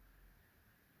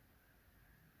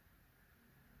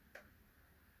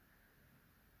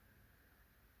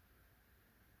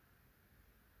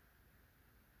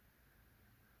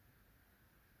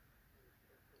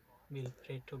 We'll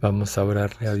pray to Vamos a God and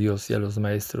orarle a ask Dios y a los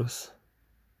maestros,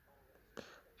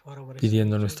 for our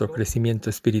pidiendo spiritual nuestro growth crecimiento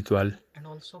espiritual and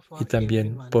also y for también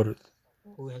everyone por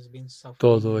who has been suffering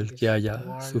todo in el que this haya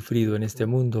world sufrido en due este to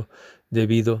mundo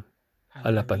debido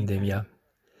a la pandemic, and pandemia,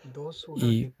 those who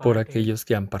have y por departed, aquellos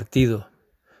que han partido,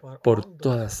 for por all those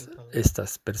todas people,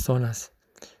 estas personas.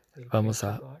 we'll pray Vamos to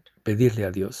a God. pedirle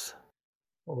a Dios.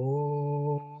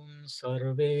 Om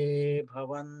sarve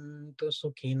bhavantu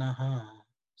sukhinah,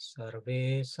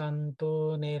 sarve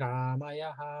santu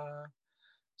niramayah,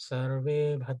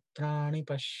 sarve bhadrani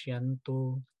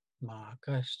pashyantu, ma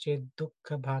kaschid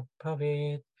dukkha bhag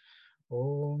bhavet.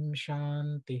 Om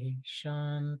shanti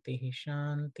shanti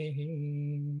shanti.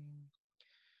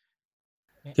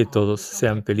 May Que all todos become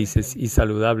sean happy and felices y healthy,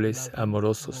 saludables, loving,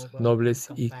 amorosos, noble, and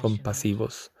nobles y compassionate.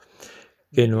 compasivos.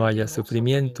 Que May no there be haya no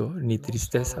sufrimiento suffering, ni no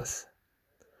sorrow. tristezas.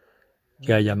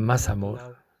 Que May haya there be más more amor,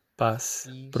 love,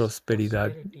 paz, peace,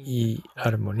 prosperidad prosperity, and y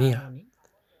armonía harmony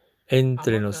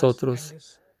entre among us and nosotros in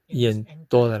y this en entire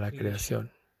toda la creation.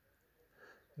 creación.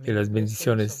 Que May the las blessings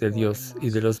bendiciones of de God and Dios y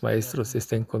de los Masters be maestros upon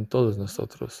estén us. con todos Om.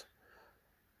 nosotros.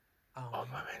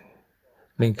 Amen. Amén.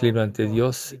 Me I inclino bow to ante God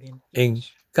Dios within en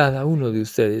each cada and uno de every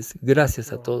ustedes.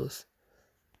 Gracias a one. todos.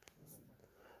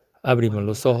 Abrimos One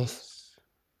los your ojos. eyes.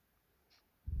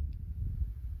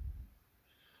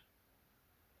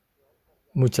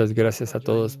 Muchas Thank you gracias for a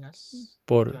todos joining us,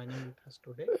 por joining with us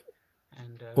today.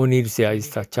 And unirse a meditate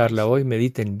esta charla wisely, hoy.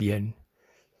 Mediten bien.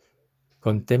 contemplate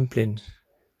Contemplen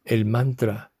el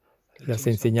mantra, las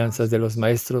teachings of enseñanzas de los Masters,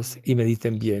 maestros and y remain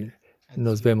mediten peaceful bien. as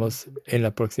Nos you vemos contemplate en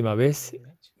la próxima the vez.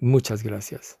 image. Muchas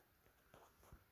gracias.